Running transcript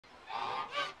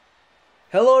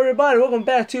Hello everybody, welcome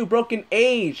back to Broken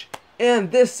Age.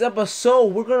 In this episode,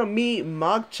 we're gonna meet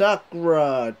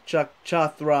Chakra,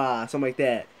 something like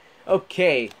that.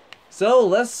 Okay, so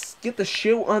let's get the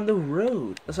show on the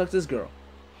road. Let's talk to this girl.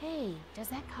 Hey, does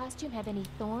that costume have any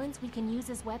thorns we can use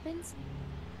as weapons?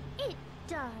 It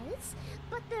does,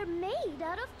 but they're made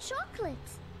out of chocolate.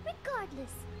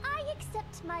 Regardless, I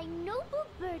accept my noble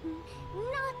burden,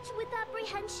 not with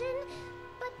apprehension,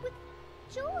 but with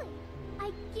joy. I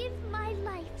give my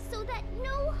life so that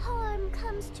no harm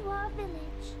comes to our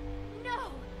village.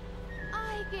 No!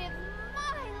 I give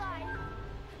my life!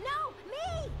 No,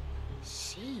 me!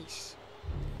 Sheesh.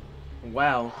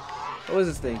 Wow, what is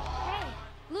this thing? Hey,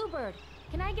 Bluebird,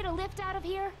 can I get a lift out of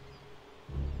here?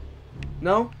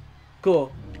 No?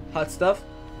 Cool. Hot stuff?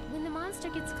 When the monster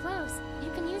gets close, you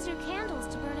can use your candles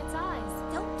to burn its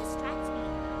eyes. Don't distract me.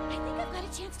 I think I've got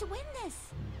a chance to win this.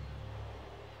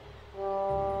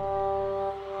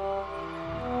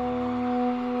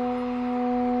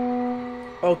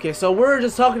 Okay, so we're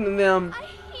just talking to them, I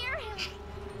hear him.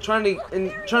 trying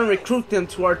to recruit them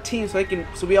to our team so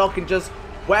we all can just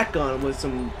whack on them with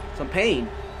some pain.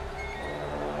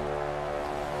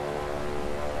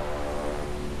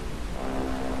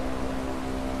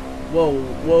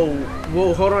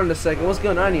 Whoa, hold on a second. What's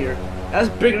going on here? That's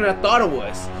bigger than I thought it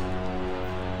was.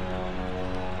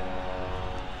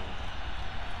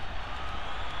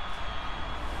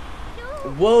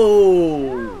 Whoa!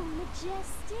 Oh,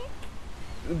 Majestic.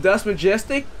 That's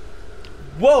Majestic?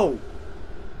 Whoa!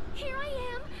 Here I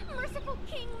am, merciful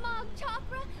King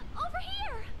Chakra. Over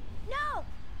here. No!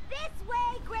 This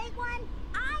way, Great One!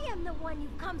 I am the one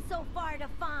you've come so far to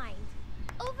find.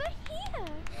 Over here.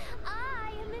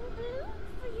 I am in bloom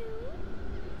for you.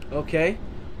 Okay.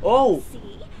 Oh!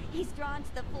 See? He's drawn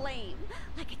to the flame,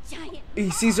 like a giant... He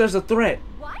sees there's a threat.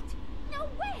 What? No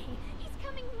way. He's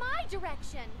coming my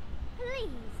direction. Please,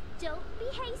 don't be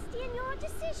hasty in your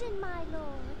decision, my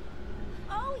lord.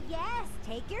 Oh, yes.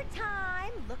 Take your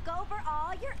time. Look over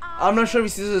all your options. I'm not sure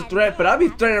if he sees as a threat, but I'd be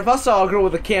threatened if I saw a girl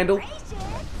with a candle.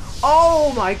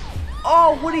 Oh my...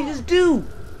 Oh, what did he just do?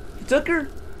 He took her?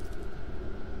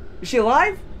 Is she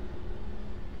alive?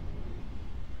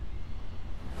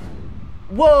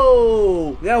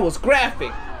 Whoa! That was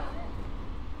graphic.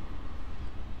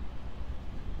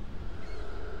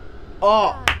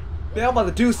 Oh, man, I'm about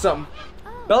to do something.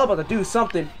 Bella about to do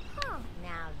something.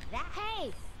 Now that...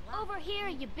 Hey, over here,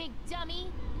 you big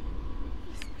dummy!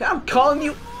 I'm calling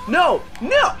you. No,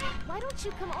 no! Why don't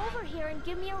you come over here and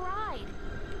give me a ride?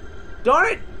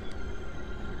 Darn it!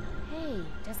 Hey,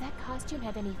 does that costume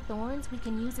have any thorns we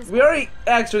can use as We already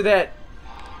asked her that.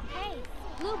 Hey,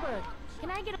 Bluebird,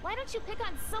 can I get a... Why don't you pick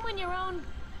on someone your own...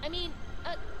 I mean,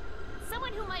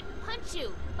 someone who might punch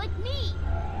you, like me?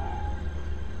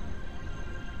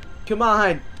 Come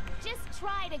on. Just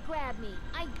try to grab me.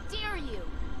 I dare you.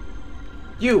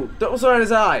 You, those are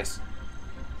his eyes.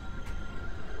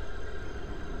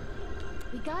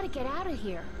 We gotta get out of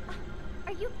here.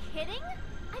 Are you kidding?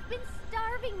 I've been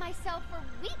starving myself for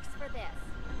weeks for this.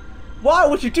 Why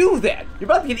would you do that? You're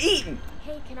about to get eaten.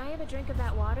 Hey, can I have a drink of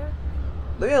that water?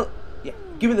 Let me. Yeah,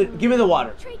 give me the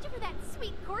water. Trade you for that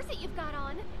sweet corset you've got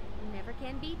on. Never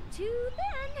can be too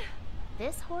thin.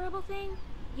 This horrible thing?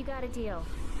 You got a deal.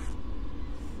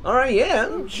 All right,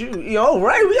 yeah. Shoot. All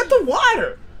right, we got the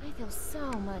water. I feel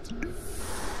so much...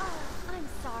 Oh, I'm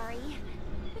sorry.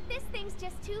 But this thing's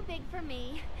just too big for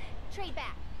me. Trade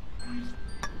back.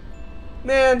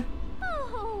 Man.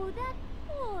 Oh, that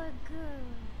poor girl.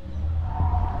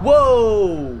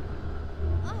 Whoa.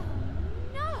 Oh,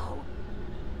 no.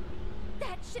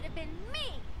 That should have been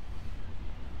me.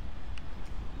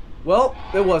 Well,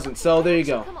 it wasn't. So there you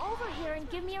go. Come over here and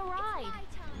give me a ride.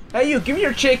 Hey, you. Give me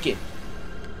your chicken.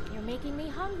 You're making me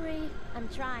hungry. I'm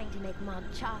trying to make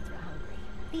Chakra hungry.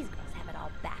 These girls have it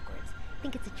all backwards.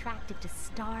 Think it's attractive to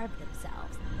starve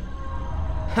themselves.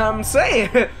 I'm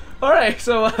saying. All right,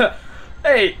 so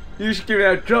hey, you should give me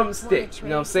that drumstick. You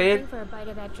know what I'm saying? For a bite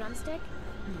of that drumstick?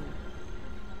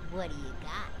 What do you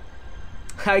got?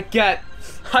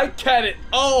 I got it.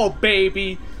 Oh,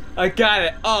 baby. I got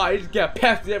it. Oh, I just got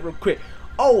past that real quick.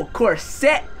 Oh,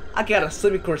 corset. I got a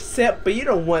slimming corset, but you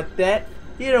don't want that.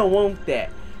 You don't want that.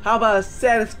 How about a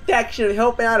satisfaction of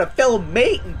helping out a fellow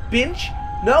mate and bench?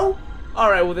 No?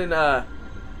 Alright, well then,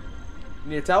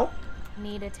 you need a towel?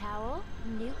 Need a towel?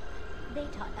 Nope. They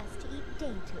taught us to eat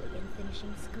daintily in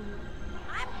finishing school.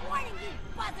 I'm warning you,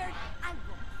 buzzard! I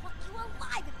will cook you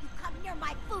alive if you come near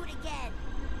my food again!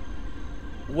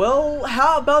 Well,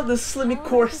 how about the slimming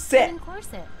corset? Slimming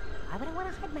corset. Why would I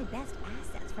want to hide my best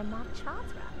assets from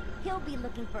Chakra? He'll be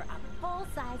looking for a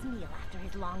full-size meal after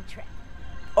his long trip.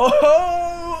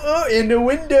 Oh, oh, in the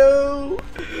window.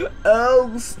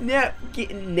 Oh, snap,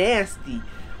 getting nasty.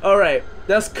 Alright,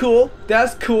 that's cool.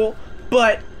 That's cool.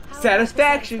 But,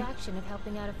 satisfaction. Satisfaction of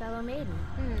helping out a fellow maiden.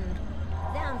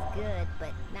 Sounds good,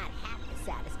 but not half as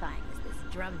satisfying as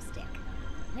this drumstick.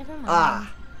 Never mind.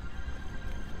 Ah.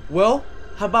 Well,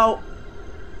 how about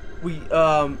we,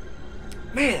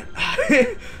 man,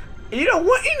 you don't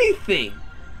want anything.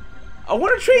 I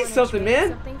want to trade something, man.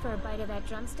 Something for a bite of that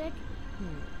drumstick?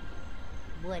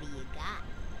 What do you got?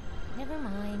 Never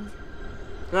mind.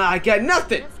 Ah, I got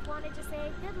nothing. Just wanted to say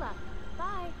good luck.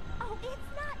 Bye. Oh,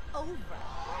 it's not over.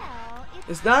 Well,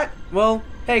 It's not? Well,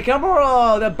 hey, can I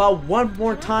borrow that bottle one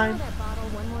more Can I time? borrow that bottle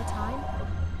one more time?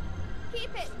 keep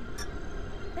it.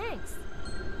 Thanks.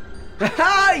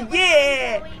 Haha,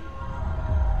 yeah!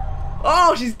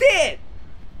 Oh, she's dead!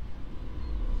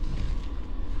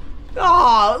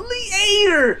 Oh, Lee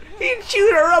ate her! He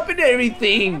chewed her up and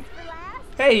everything!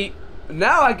 Hey,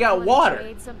 now I got Wanna water.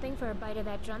 Trade something for a bite of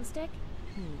that drumstick?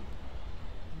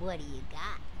 What do you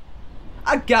got?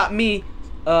 I got me,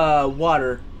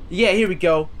 water. Yeah, here we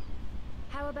go.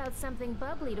 How about something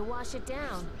bubbly to wash it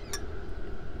down?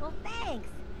 Well, thanks.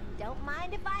 Don't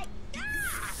mind if I...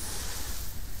 Ah!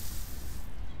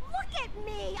 Look at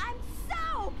me! I'm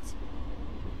soaked!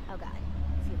 Oh god,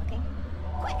 is he looking?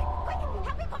 Quick, quick!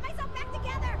 Help me put myself back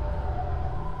together!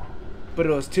 But it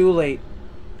was too late.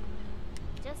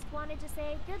 Just wanted to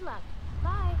say good luck.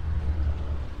 Bye.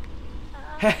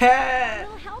 Haha.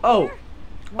 Little help Oh. here?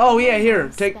 Oh yeah, here.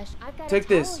 Take I've got take a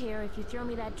towel this. here if you throw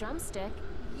me that drumstick.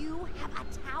 You have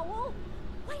a towel?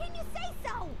 Why didn't you say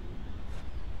so?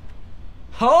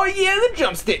 Oh yeah, the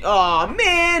drumstick. Oh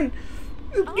man.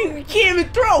 You can't even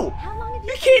throw. How long have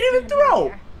You you can't even been throw.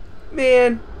 here?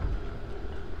 Man.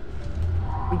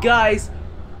 Guys,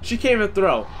 she can't even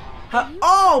throw.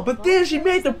 Oh, but then she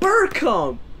made the bird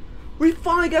come. We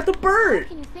finally got the bird.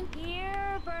 Can you think?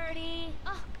 Here, birdie.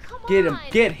 Oh, come Get him, on.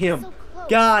 get him. So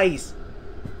close.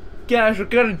 Guys, we're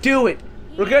gonna do it.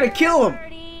 We're gonna Here, kill him.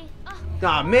 birdie. Oh,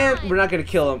 Nah, come man, on. we're not gonna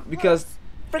kill him because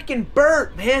freaking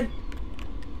bird, man.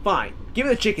 Fine, give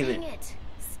me the chicken Dang then. it.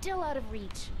 Still out of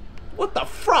reach. What the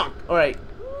frunk? All right,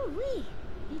 Ooh-wee.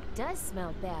 He does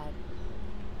smell bad.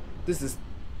 this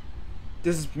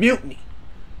is mutiny.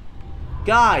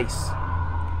 Guys,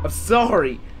 I'm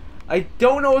sorry. I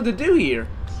don't know what to do here.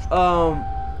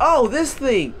 Oh, this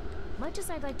thing. Much as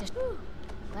I'd like to.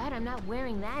 Glad I'm not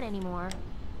wearing that anymore.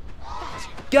 Gotcha.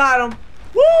 Got him.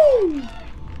 Woo!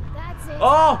 That's it.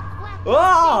 Oh,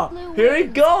 Flap those big blue here we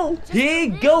wings. go. Just Here a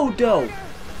you little go, though.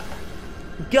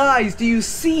 harder. Guys, do you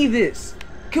see this?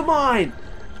 Come on.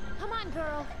 Come on,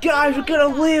 girl. Guys, we're gonna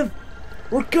live.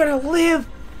 We're gonna live.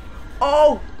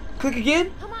 Oh, click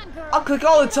again. Come on, girl. I'll click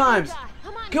all the Give it all times. you've got.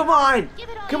 Come on, Come girl. on. Give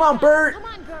it all Come you've on, got. Bert. Come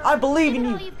on, girl. I believe Give in it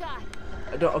you. all you've got.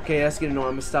 I don't, okay, that's getting annoying.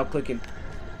 I'm gonna stop clicking.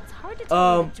 It's hard to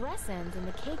tell where the dress ends and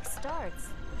the cake starts.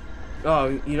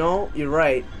 Oh, you know, you're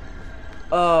right.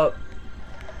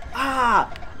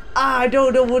 I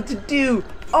don't know what to do.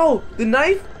 Oh, the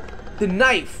knife? The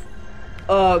knife.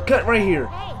 Cut right here.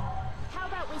 Hey, how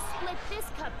about we split this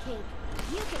cupcake?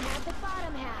 You can have the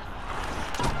bottom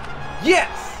half.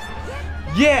 Yes.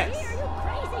 Yes. Here, you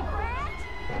crazy brat!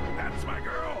 That's my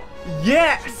girl.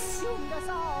 Yes. Doomed us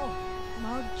all.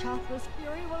 Mug Chocolate's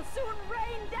fury will soon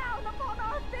rain down upon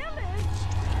our village.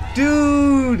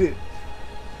 Dude,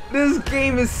 this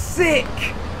game is sick.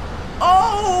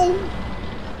 Oh.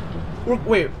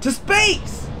 Wait, to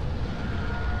space.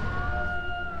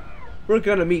 We're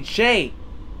gonna meet Shay.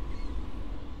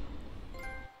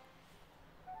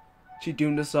 She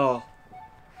doomed us all.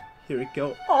 Here we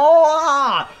go.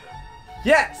 Oh,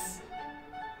 yes.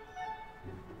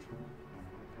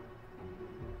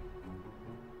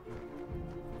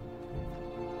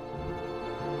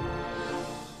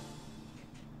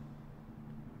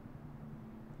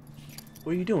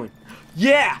 What are you doing?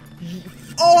 Yeah.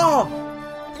 Oh,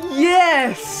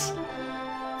 yes.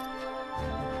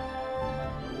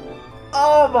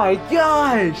 Oh my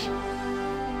gosh!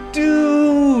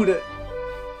 Dude!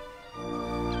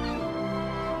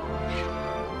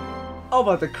 I'm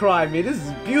about to cry, man. This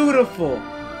is beautiful.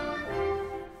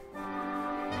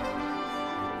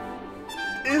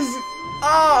 This is...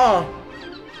 Ah!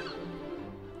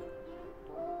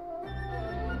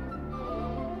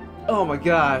 Oh my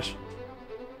gosh.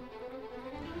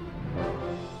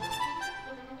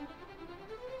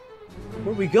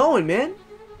 Where are we going, man?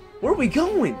 Where are we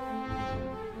going?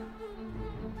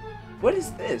 What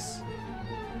is this?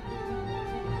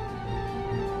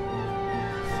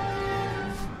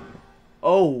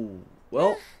 Oh,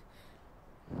 well.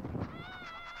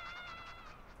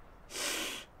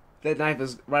 That knife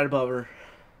is right above her.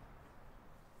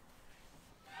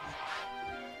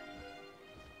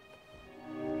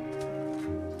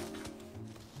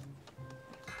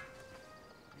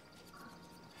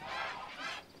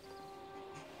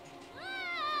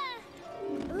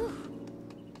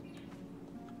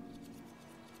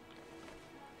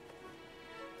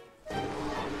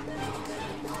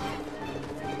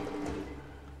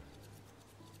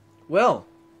 Well,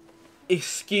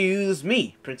 excuse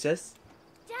me, princess.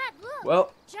 Dad, look!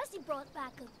 Well, Jessie brought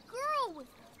back a girl with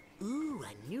her. Ooh,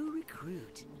 a new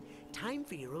recruit. Time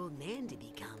for your old man to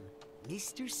become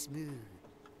Mr. Smooth.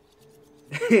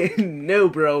 no,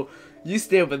 bro. You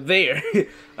stay over there.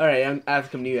 Alright, I have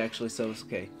to come to you, actually, so it's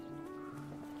okay.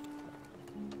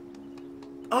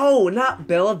 Oh, not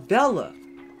Bella Bella.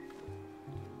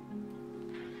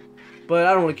 But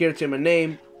I don't really care to say my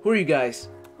name. Who are you guys?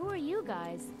 Who are you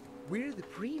guys? We're the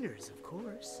preeners, of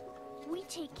course. We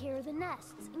take care of the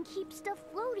nests and keep stuff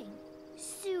floating.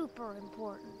 Super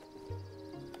important.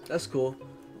 That's cool.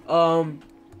 Can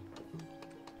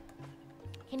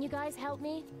you guys help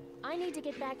me? I need to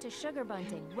get back to sugar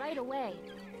bunting right away.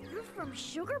 You're from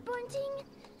Sugar Bunting?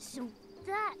 So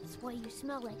that's why you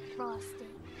smell like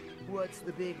frosting. What's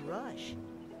the big rush?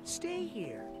 Stay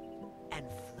here and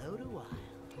float a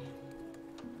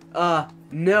while.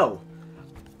 No.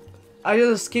 I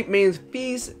just escaped Maine's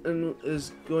feast and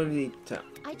is going to eat town.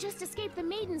 I just escaped the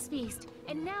Maiden's Feast,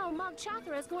 and now Mog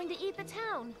Chothra is going to eat the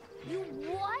town. You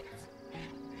what?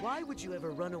 Why would you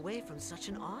ever run away from such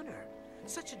an honor?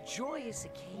 Such a joyous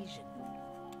occasion.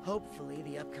 Hopefully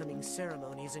the upcoming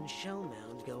ceremonies in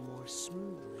Shellmound go more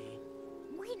smoothly.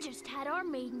 We just had our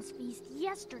Maiden's Feast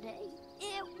yesterday.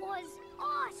 It was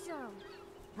awesome.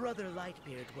 Brother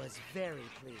Lightbeard was very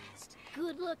pleased.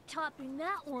 Good luck topping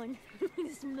that one,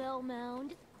 Smell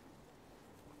Mound.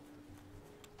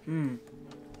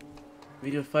 We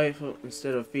can fight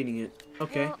instead of feeding it.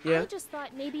 Okay, Well, yeah. I just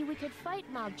thought maybe we could fight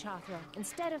Mog Chothra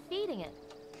instead of feeding it.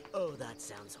 Oh, that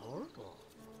sounds horrible.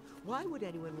 Why would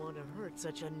anyone want to hurt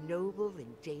such a noble,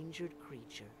 endangered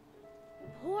creature?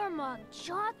 Poor Mog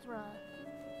Chothra.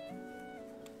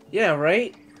 Yeah,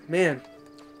 right? Man.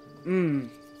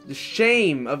 The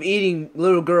shame of eating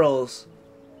little girls.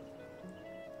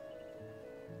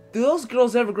 Do those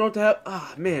girls ever grow up to have...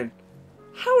 Ah, man.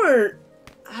 How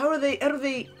do they...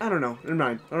 I don't know. Never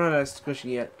mind. I'm not asking this question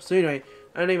yet. So anyway,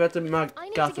 I need about to Mog I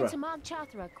need to get to Chothra. Mog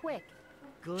Chothra quick.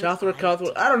 Good Chothra, idea.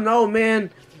 Chothra. I don't know, man.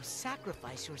 If you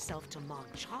sacrifice yourself to Mog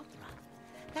Chothra,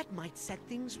 that might set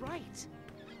things right.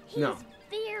 He's No.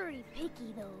 very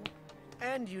picky, though.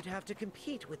 And you'd have to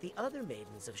compete with the other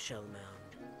maidens of Shellmound.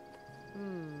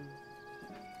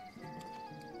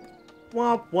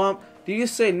 Womp womp. Did you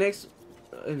say next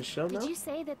in Shell Did now? you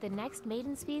say that the next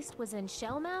Maiden's Feast was in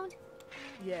Shellmound?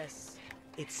 Yes,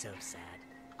 it's so sad.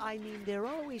 I mean, they're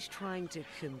always trying to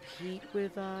compete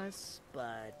with us,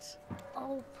 but...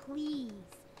 Oh, please.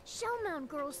 Shellmound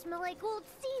girls smell like old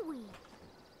seaweed.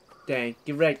 Dang,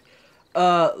 get right.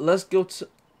 Let's go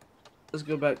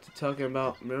back to talking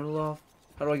about Mariloff.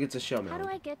 How do I get to Shell How do now?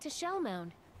 I get to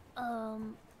Shellmound?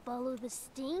 Follow the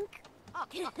stink?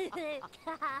 Let's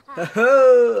go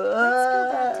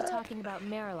back to talking about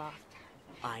Mariloff.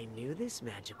 I knew this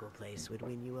magical place would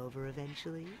win you over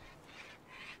eventually.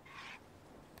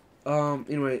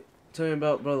 Anyway, tell me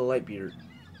about Brother Lightbeard.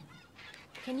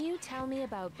 Can you tell me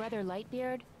about Brother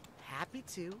Lightbeard? Happy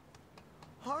to.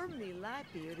 Harmony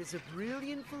Lightbeard is a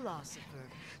brilliant philosopher,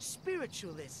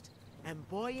 spiritualist, and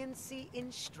buoyancy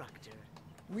instructor.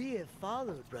 We have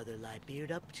followed Brother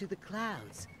Lightbeard up to the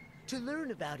clouds to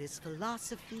learn about his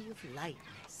philosophy of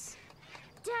lightness.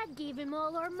 Dad gave him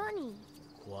all our money.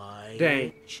 Quiet,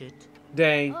 Dang. Chit.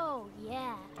 Dang. Oh,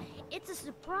 yeah. It's a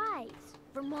surprise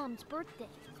for Mom's birthday.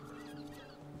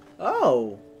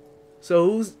 Oh.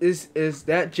 So is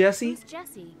that Jesse? Who's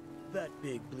Jesse? That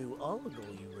big blue oligo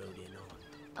you rode in on.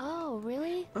 Oh,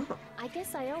 really? Oh. I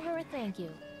guess I owe her a thank you.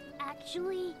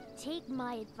 Actually, take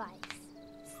my advice.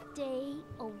 Stay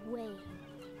away.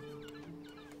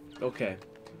 Okay.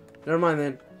 Never mind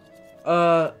then.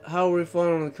 How are we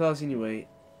flying on the clouds anyway?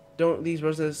 Don't these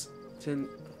verses tend...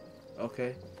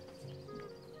 Okay.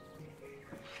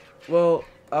 Well,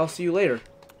 I'll see you later.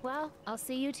 Well, I'll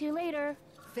see you two later.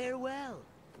 Farewell.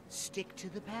 Stick to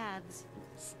the paths.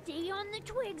 Stay on the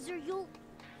twigs or you'll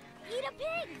eat a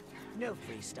pig. No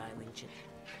freestyling, Chit.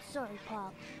 Sorry,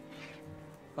 Pop.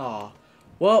 Aw.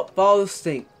 Well, follow the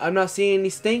stink. I'm not seeing any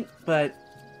stink, but...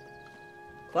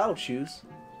 Cloud shoes.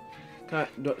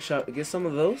 Shall I get some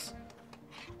of those?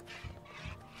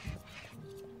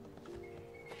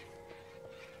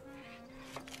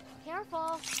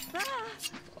 Careful. Ah!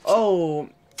 Oh.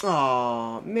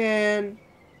 Aw, man.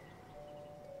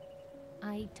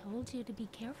 I told you to be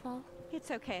careful. It's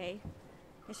okay.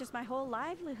 It's just my whole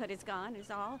livelihood is gone,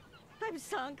 is all. I'm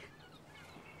sunk.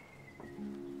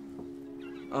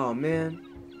 Oh man.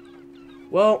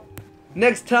 Well,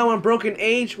 next time on Broken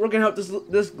Age, we're gonna help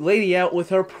this lady out with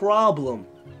her problem,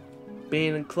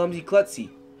 being a clumsy klutzy.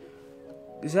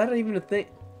 Is that even a thing?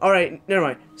 All right, never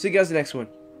mind. See you guys in the next one.